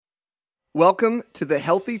Welcome to the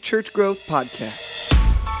Healthy Church Growth Podcast.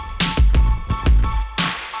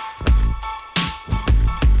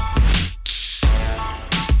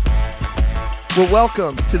 Well,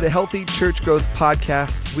 welcome to the Healthy Church Growth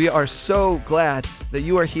Podcast. We are so glad that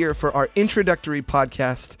you are here for our introductory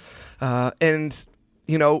podcast.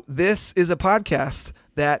 This is a podcast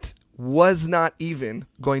that was not even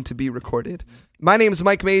going to be recorded. My name is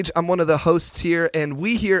Mike Mage. I'm one of the hosts here, and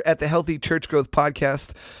we here at the Healthy Church Growth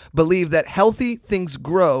Podcast believe that healthy things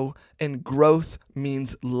grow and growth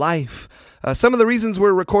means life. Some of the reasons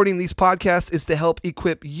we're recording these podcasts is to help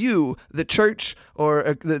equip you, the church,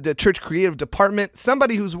 or the church creative department,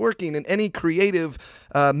 somebody who's working in any creative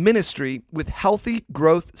ministry, with healthy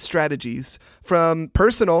growth strategies from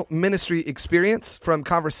personal ministry experience, from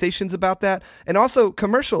conversations about that, and also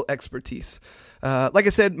commercial expertise. Like I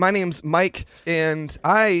said, my name's Mike, and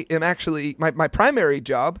I am actually, my primary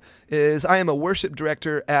job is I am a worship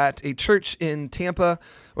director at a church in Tampa,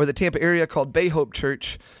 or the Tampa area, called Bay Hope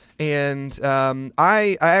Church. And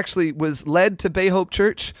I actually was led to Bay Hope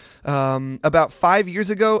Church about 5 years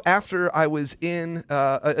ago after I was in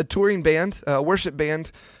a touring band, a worship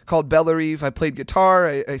band called Bellarive. I played guitar,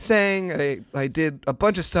 I sang, I did a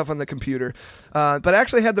bunch of stuff on the computer. But I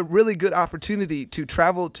actually had the really good opportunity to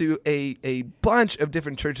travel to a bunch of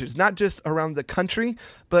different churches, not just around the country,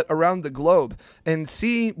 but around the globe, and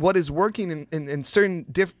see what is working in certain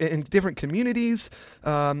different communities,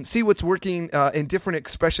 see what's working in different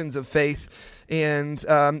expressions of faith. And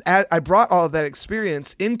I brought all of that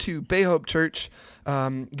experience into Bay Hope Church,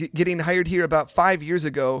 getting hired here about 5 years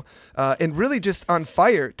ago, and really just on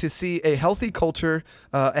fire to see a healthy culture,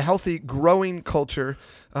 a healthy growing culture,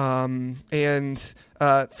 and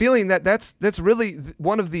feeling that that's really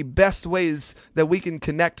one of the best ways that we can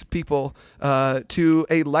connect people to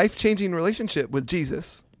a life-changing relationship with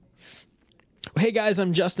Jesus. Hey guys,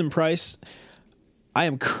 I'm Justin Price. I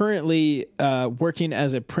am currently working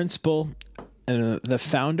as a principal and the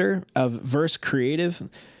founder of Verse Creative.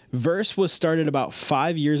 Verse was started about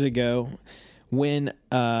 5 years ago when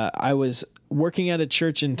I was working at a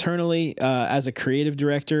church internally as a creative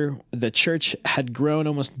director. The church had grown,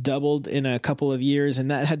 almost doubled in a couple of years, and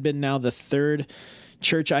that had been now the third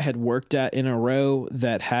church I had worked at in a row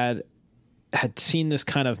that had seen this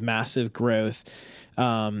kind of massive growth,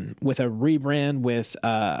 with a rebrand, with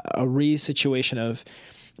a re-situation of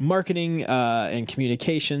marketing and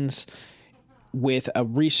communications, with a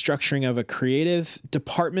restructuring of a creative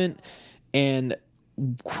department, and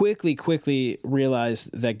quickly realized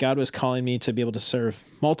that God was calling me to be able to serve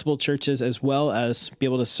multiple churches, as well as be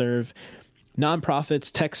able to serve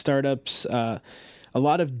nonprofits, tech startups, a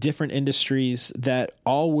lot of different industries that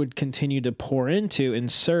all would continue to pour into and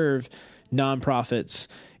serve nonprofits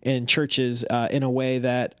and churches in a way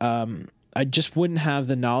that I just wouldn't have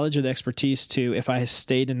the knowledge or the expertise to if I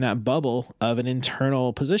stayed in that bubble of an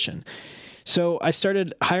internal position. So I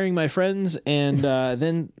started hiring my friends, and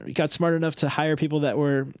then got smart enough to hire people that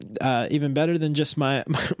were even better than just my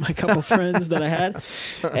couple friends that I had.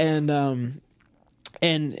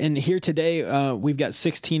 And here today, we've got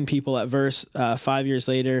 16 people at Verse. 5 years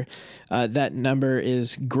later, that number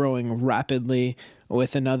is growing rapidly,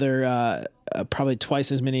 with another probably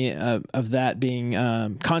twice as many of that being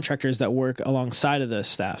contractors that work alongside of the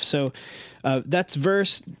staff. So that's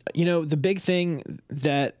Verse. You know, the big thing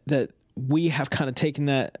that we have kind of taken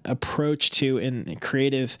that approach to in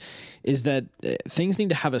creative is that things need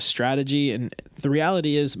to have a strategy. And the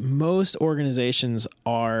reality is most organizations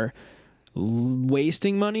are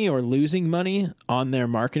wasting money or losing money on their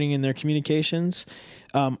marketing and their communications,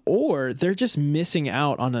 or they're just missing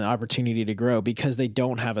out on an opportunity to grow because they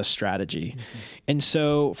don't have a strategy. Mm-hmm. And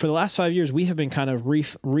so for the last 5 years, we have been kind of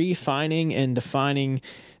refining and defining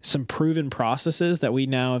some proven processes that we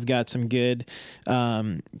now have got some good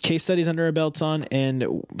case studies under our belts on,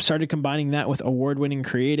 and started combining that with award-winning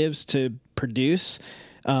creatives to produce,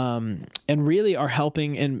 and really are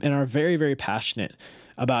helping and are very, very passionate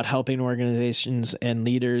about helping organizations and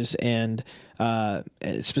leaders and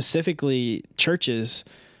specifically churches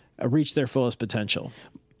reach their fullest potential.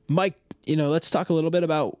 Mike, let's talk a little bit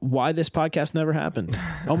about why this podcast never happened.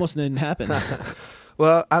 Almost didn't happen.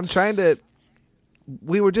 Well,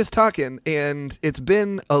 we were just talking, and it's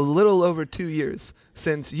been a little over 2 years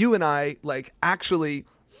since you and I actually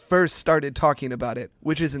first started talking about it,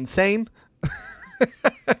 which is insane.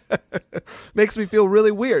 Makes me feel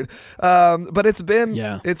really weird. But it's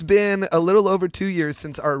been a little over 2 years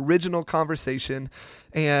since our original conversation.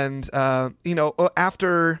 And,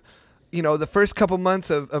 after, the first couple months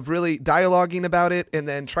of really dialoguing about it and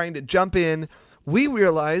then trying to jump in, we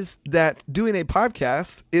realized that doing a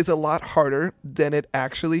podcast is a lot harder than it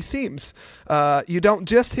actually seems. You don't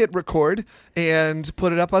just hit record and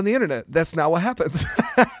put it up on the internet. That's not what happens.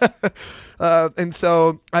 And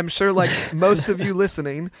so I'm sure, like most of you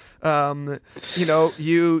listening,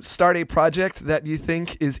 you start a project that you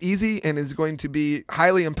think is easy and is going to be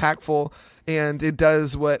highly impactful, and it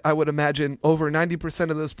does what I would imagine over 90%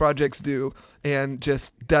 of those projects do, and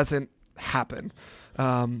just doesn't happen.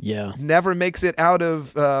 Never makes it out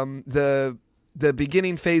of the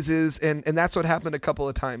beginning phases, and that's what happened a couple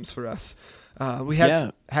of times for us. We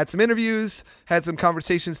had some interviews, had some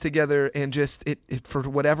conversations together, and just it for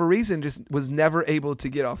whatever reason just was never able to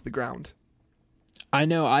get off the ground. I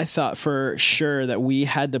know. I thought for sure that we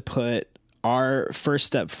had to put our first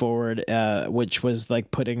step forward, which was like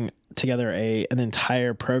putting together an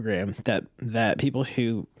entire program that people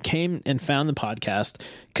who came and found the podcast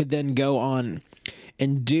could then go on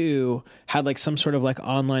and had like some sort of like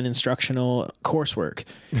online instructional coursework.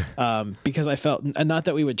 Because I felt, not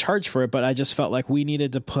that we would charge for it, but I just felt like we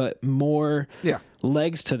needed to put more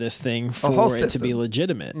legs to this thing for it to be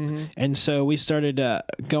legitimate. Mm-hmm. And so we started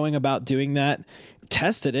going about doing that,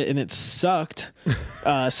 tested it, and it sucked.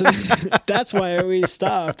 So that's why we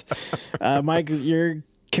stopped. Mike, you're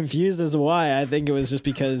confused as to why. I think it was just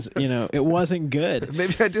because, it wasn't good.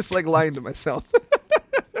 Maybe I just like lying to myself.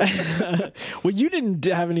 Well, you didn't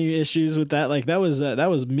have any issues with that. Like that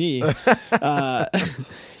was me.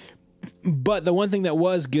 But the one thing that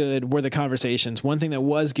was good were the conversations. One thing that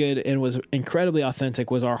was good and was incredibly authentic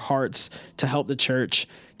was our hearts to help the church,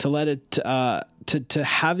 to let it, to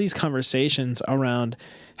have these conversations around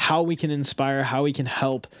how we can inspire, how we can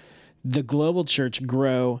help the global church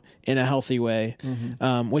grow in a healthy way.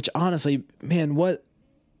 Mm-hmm. Which honestly, man, what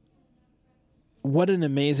an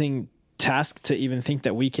amazing task to even think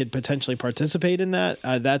that we could potentially participate in that.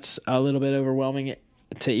 That's a little bit overwhelming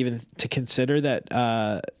to consider that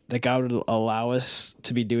God would allow us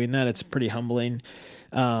to be doing that. It's pretty humbling.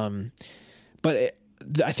 But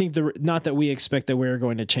I think not that we expect that we're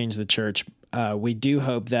going to change the church. We do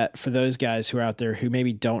hope that for those guys who are out there who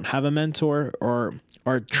maybe don't have a mentor or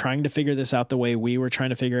are trying to figure this out the way we were trying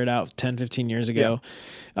to figure it out 10, 15 years ago,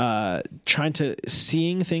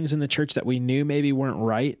 seeing things in the church that we knew maybe weren't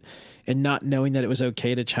right, and not knowing that it was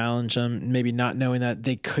okay to challenge them, maybe not knowing that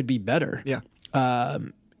they could be better. Yeah.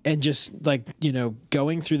 And just like,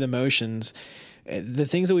 going through the motions, the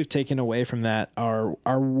things that we've taken away from that are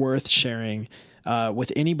worth sharing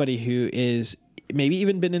with anybody who is maybe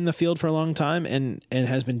even been in the field for a long time and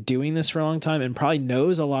has been doing this for a long time and probably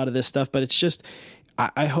knows a lot of this stuff. But it's just,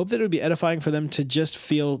 I hope that it would be edifying for them to just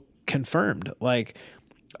feel confirmed. Like,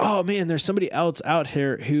 oh man, there's somebody else out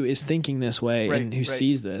here who is thinking this way and who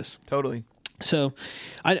sees this. Totally. So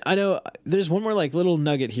I know there's one more like little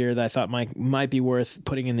nugget here that I thought might be worth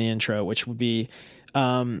putting in the intro, which would be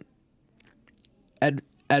at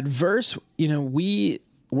Verse,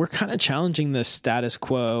 we're kind of challenging the status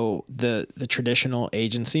quo, the traditional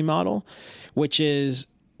agency model, which is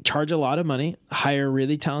charge a lot of money, hire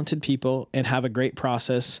really talented people, and have a great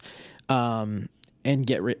process, and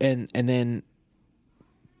then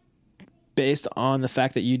based on the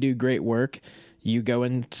fact that you do great work, you go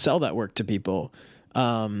and sell that work to people.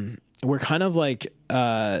 We're kind of like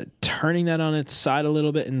turning that on its side a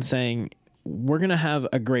little bit and saying we're going to have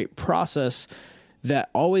a great process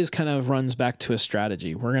that always kind of runs back to a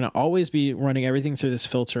strategy. We're going to always be running everything through this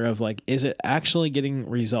filter of like, is it actually getting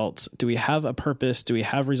results? Do we have a purpose? Do we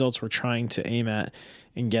have results we're trying to aim at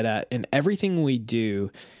and get at? And everything we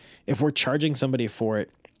do, if we're charging somebody for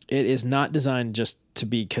it, it is not designed just to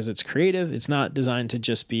be because it's creative. It's not designed to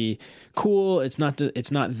just be cool. It's not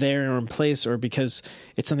there or in place or because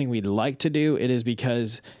it's something we'd like to do. It is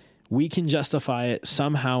because we can justify it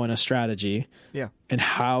somehow in a strategy and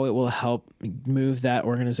how it will help move that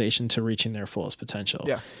organization to reaching their fullest potential.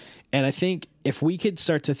 Yeah. And I think if we could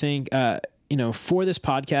start to think, for this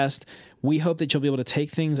podcast, we hope that you'll be able to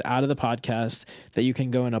take things out of the podcast that you can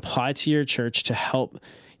go and apply to your church to help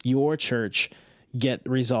your church get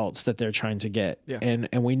results that they're trying to get. Yeah.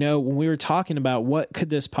 And we know when we were talking about what could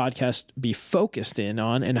this podcast be focused in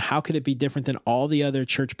on and how could it be different than all the other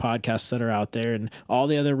church podcasts that are out there and all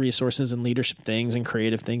the other resources and leadership things and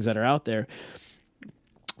creative things that are out there,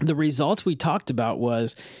 the results we talked about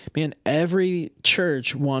was, man, every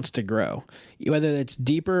church wants to grow, whether it's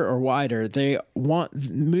deeper or wider. They want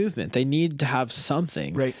movement. They need to have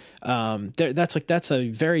something. Right. That's a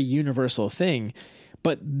very universal thing.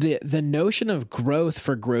 But the notion of growth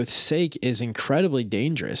for growth's sake is incredibly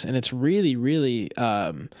dangerous, and it's really, really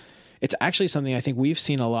it's actually something I think we've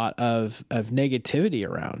seen a lot of negativity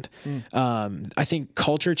around. I think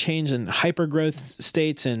culture change and hyper growth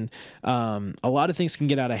states and a lot of things can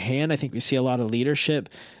get out of hand. I think we see a lot of leadership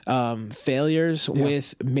failures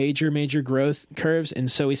with major growth curves. And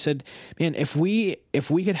so we said, man, if we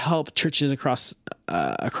could help churches across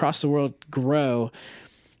the world grow,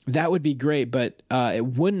 that would be great, but it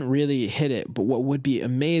wouldn't really hit it. But what would be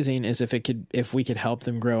amazing is if we could help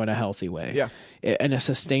them grow in a healthy way, in a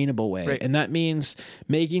sustainable way. Right. And that means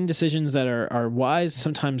making decisions that are wise,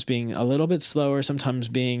 sometimes being a little bit slower, sometimes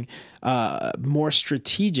being more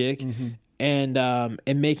strategic, and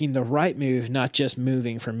making the right move, not just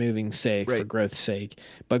moving for moving's sake, for growth's sake,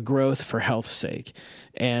 but growth for health's sake,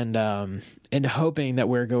 and hoping that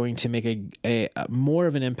we're going to make a more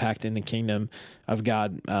of an impact in the kingdom of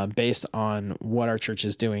God based on what our church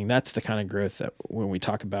is doing. That's the kind of growth that when we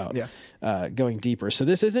talk about going deeper. So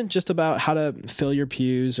this isn't just about how to fill your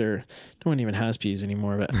pews, or no one even has pews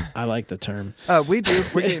anymore, but I like the term. We do.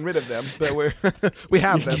 We're getting rid of them, but we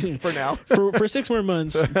have them for now. for 6 more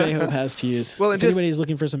months, Bay Hope has pews. Well, if anybody's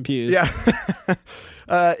looking for some pews. Yeah.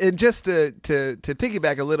 And just to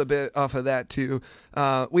piggyback a little bit off of that too,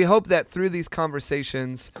 we hope that through these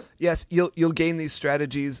conversations, yes, you'll gain these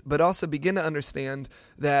strategies, but also begin to understand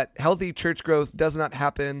that healthy church growth does not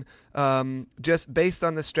happen just based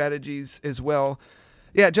on the strategies as well.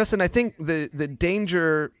 Yeah, Justin, I think the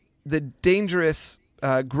dangerous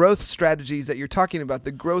growth strategies that you're talking about,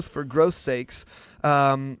 the growth for growth's sakes,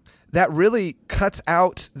 that really cuts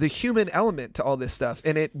out the human element to all this stuff,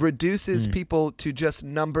 and it reduces people to just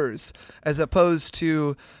numbers as opposed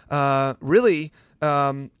to really,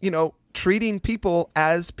 treating people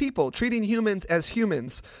as people, treating humans as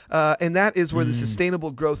humans. And that is where the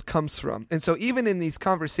sustainable growth comes from. And so even in these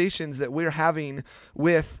conversations that we're having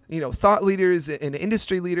with, thought leaders and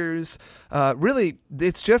industry leaders, really,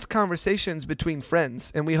 it's just conversations between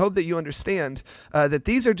friends. And we hope that you understand that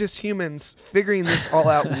these are just humans figuring this all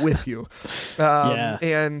out with you.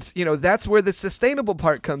 And, that's where the sustainable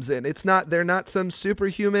part comes in. They're not some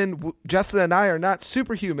superhuman. Justin and I are not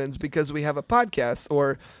superhumans because we have a podcast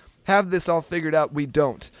or have this all figured out. We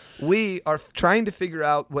don't. We are trying to figure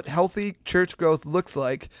out what healthy church growth looks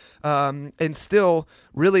like, and still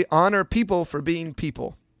really honor people for being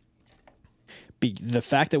people. The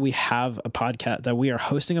fact that we have a podcast, that we are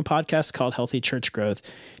hosting a podcast called Healthy Church Growth,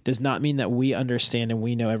 does not mean that we understand and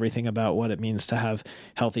we know everything about what it means to have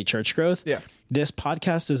healthy church growth. Yeah. This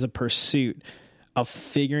podcast is a pursuit of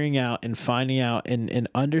figuring out and finding out and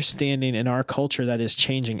understanding in our culture that is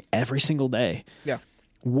changing every single day. Yeah.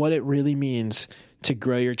 What it really means to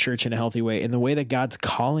grow your church in a healthy way, in the way that God's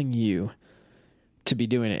calling you to be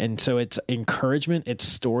doing it. And so it's encouragement, it's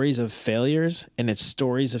stories of failures, and it's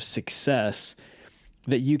stories of success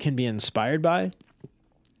that you can be inspired by,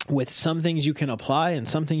 with some things you can apply and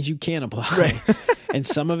some things you can't apply. Right. And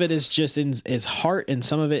some of it is just is heart, and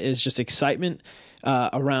some of it is just excitement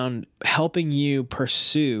around helping you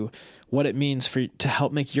pursue what it means to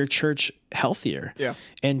help make your church healthier. Yeah.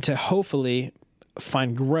 And to hopefully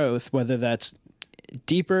find growth, whether that's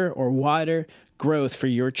deeper or wider growth for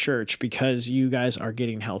your church, because you guys are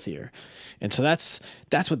getting healthier. And so that's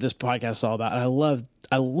what this podcast is all about. And I love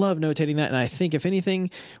notating that. And I think if anything,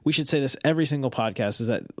 we should say this every single podcast, is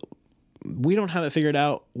that we don't have it figured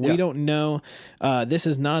out. We don't know. This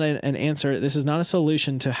is not an answer. This is not a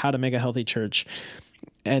solution to how to make a healthy church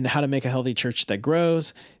and how to make a healthy church that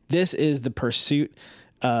grows. This is the pursuit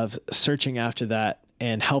of searching after that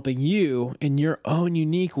and helping you in your own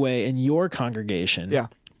unique way in your congregation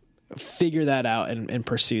figure that out and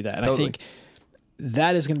pursue that. And I think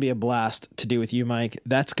that is going to be a blast to do with you, Mike.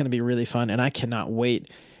 That's going to be really fun, and I cannot wait.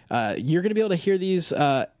 You're going to be able to hear these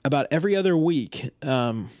about every other week.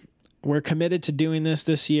 We're committed to doing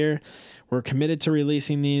this year. We're committed to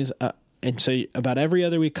releasing these. And so about every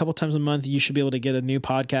other week, a couple times a month, you should be able to get a new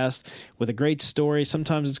podcast with a great story.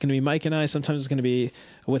 Sometimes it's going to be Mike and I. Sometimes it's going to be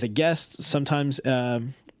with a guest. Sometimes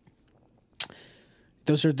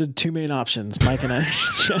those are the two main options, Mike and I.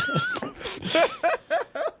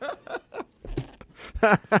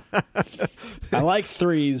 I like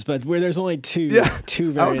threes, but where there's only two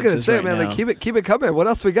variances. I was going to say, man, like, keep it coming. What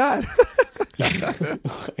else we got?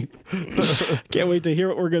 Can't wait to hear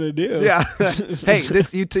what we're gonna do. Yeah. Hey,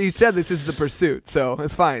 you said this is the pursuit, so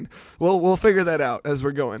it's fine. We'll figure that out as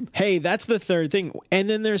we're going. Hey, that's the third thing, and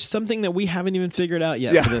then there's something that we haven't even figured out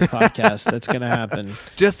yet for this podcast that's gonna happen.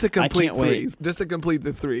 Just to complete three. Just to complete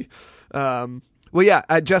the three. Well, yeah,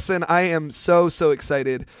 Justin, I am so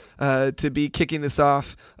excited to be kicking this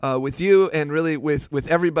off with you and really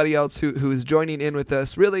with everybody else who is joining in with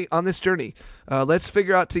us really on this journey. Let's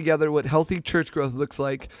figure out together what healthy church growth looks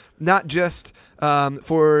like, not just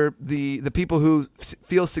for the people who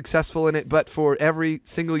feel successful in it, but for every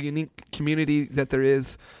single unique community that there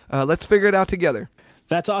is. Let's figure it out together.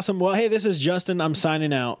 That's awesome. Well, hey, this is Justin. I'm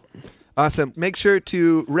signing out. Awesome. Make sure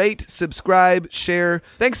to rate, subscribe, share.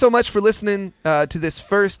 Thanks so much for listening to this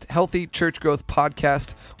first Healthy Church Growth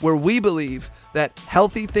podcast, where we believe that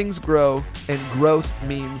healthy things grow and growth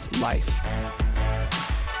means life.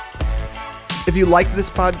 If you like this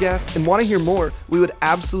podcast and want to hear more, we would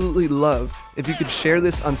absolutely love if you could share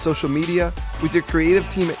this on social media with your creative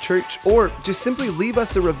team at church, or just simply leave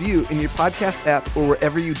us a review in your podcast app or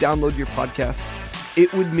wherever you download your podcasts.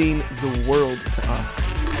 It would mean the world to us.